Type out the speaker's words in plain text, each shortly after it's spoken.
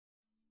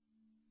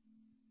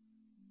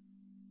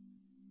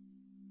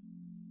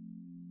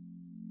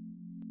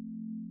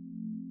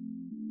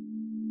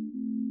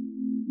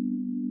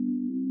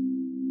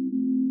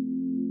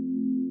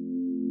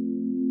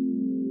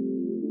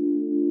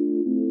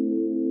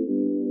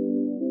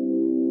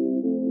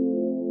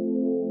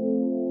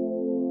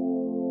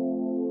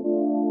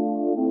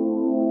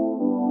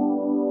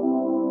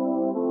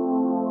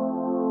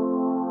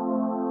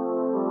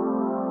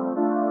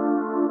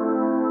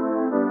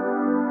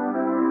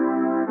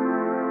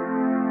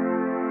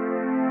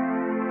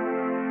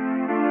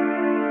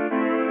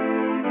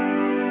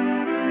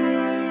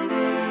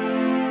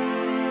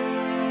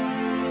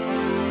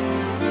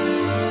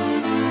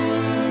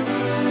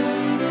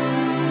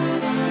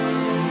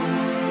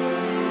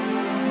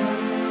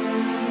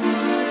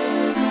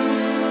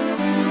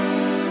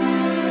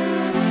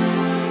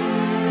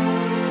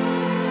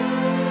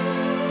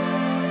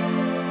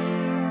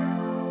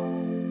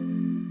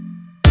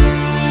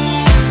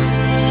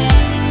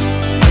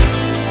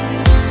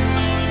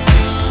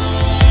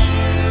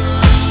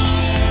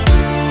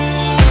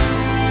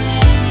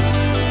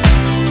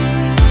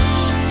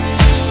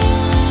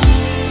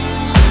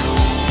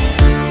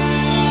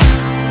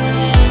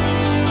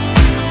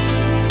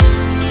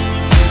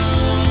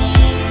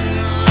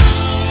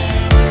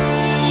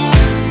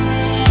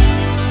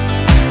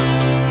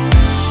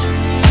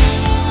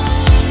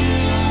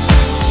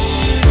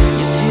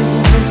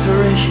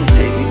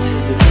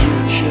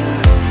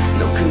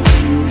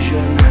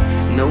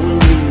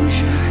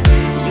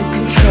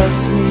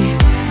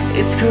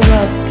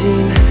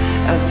fading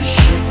as the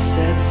ship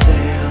sets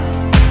sail.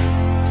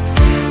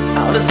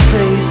 Out of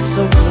space,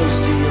 so close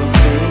to your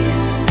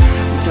face,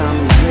 time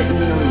is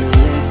written on your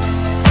lips.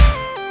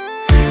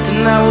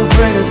 Tonight will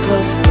bring us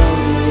closer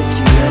only if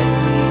you let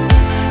me.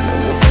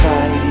 No more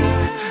fighting,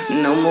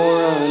 no more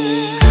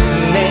running.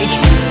 Make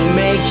me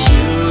make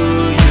you,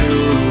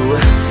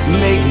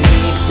 make me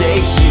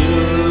take you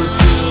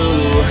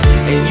too.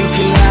 And you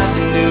can have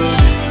the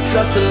news,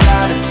 trust a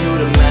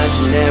latitude,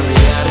 imaginary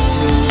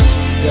attitude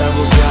that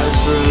will guide us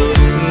through.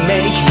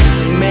 Make me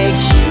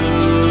make you,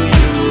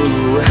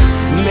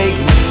 make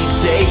me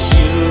take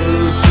you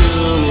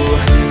too.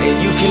 And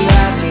you can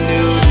have the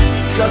news,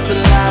 trust a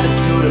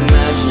latitude,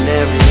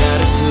 imaginary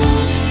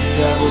attitude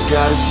that will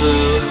guide us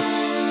through.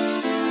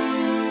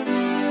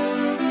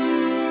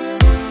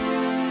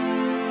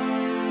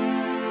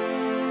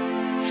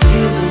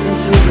 Feels of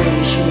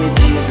inspiration, your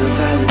tears of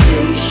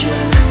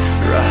validation.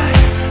 Right,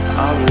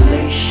 our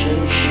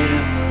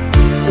relationship,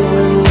 the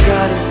wind will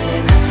guide us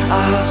in,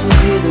 our hearts will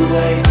clear the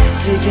way.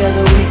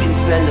 Together we can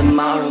spend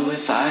tomorrow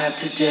if I have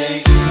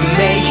today.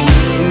 Make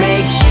me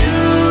make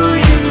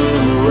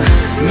you,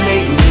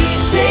 make me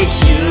take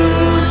you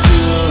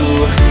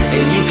too.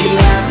 And you can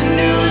have the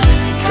news,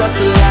 trust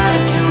the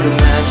latitude,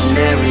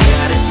 imaginary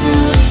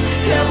attitudes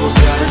that will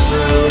guide us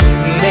through.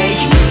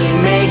 Make me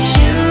make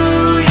you,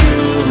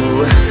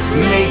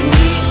 make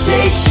me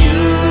take you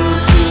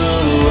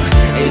too.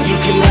 And you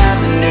can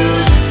have the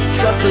news,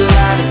 trust the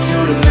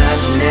latitude,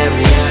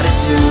 imaginary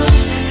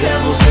attitudes that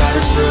will guide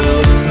us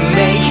through.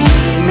 Make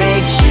me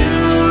make you,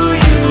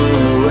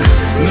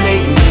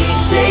 make me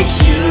take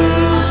you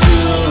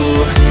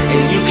too.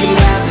 And you can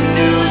have the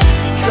news,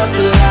 trust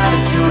the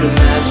latitude,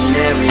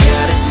 imaginary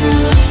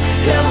attitudes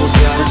that will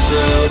guide us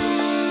through.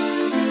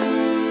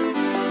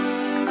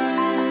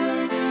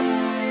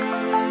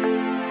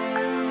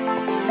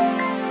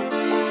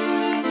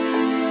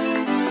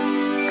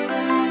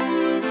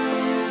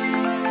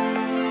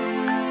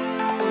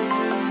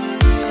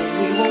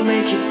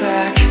 Make it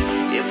back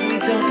if we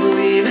don't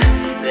believe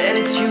that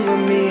it's you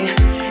and me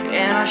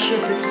and our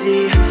ship at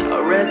sea.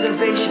 Our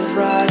reservations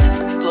rise,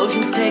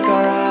 explosions take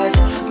our eyes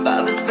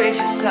by the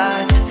spacious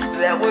sides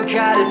that we're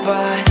guided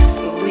by.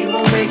 We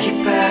won't make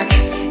it back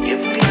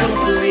if we don't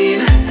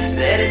believe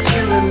that it's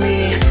you and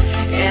me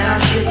and our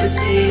ship at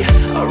sea.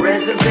 Our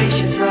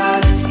reservations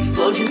rise,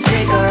 explosions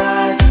take our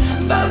eyes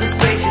by the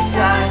spacious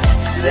sides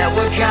that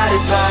we're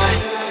guided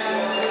by.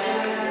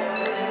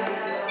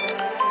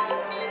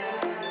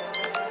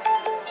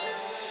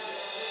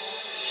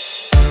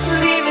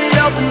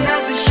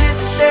 As the ship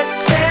sets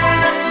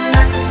sail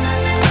tonight,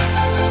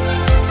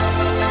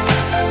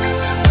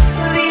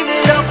 leave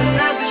it open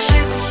as the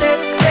ship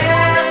sets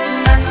sail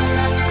tonight.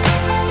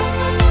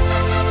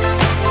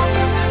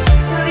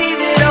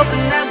 Leave it open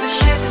as the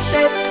ship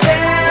sets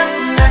sail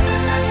tonight.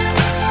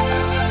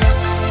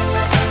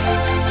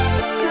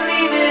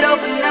 Leave it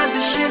open as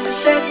the ship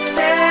sets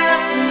sail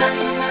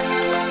tonight.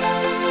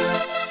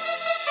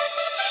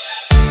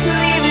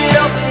 Leave it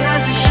open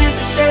as the ship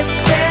sets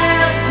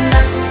sail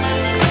tonight.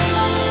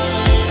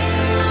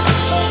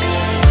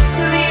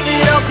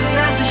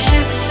 As the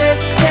ship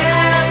sets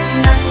sail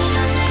tonight.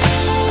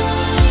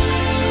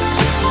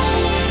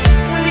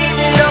 Leave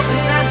it open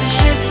as the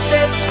ship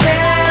sets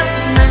sail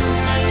tonight.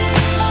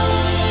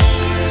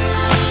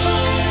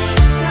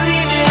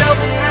 Leave it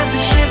open as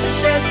the ship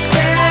sets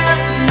sail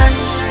tonight.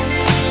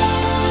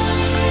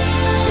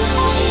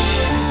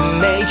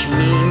 Make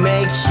me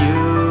make you,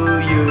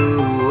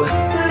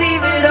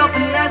 leave it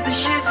open as the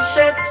ship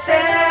sets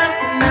sail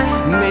tonight.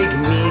 Make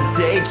me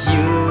take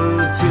you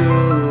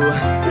too.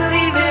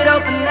 Leave it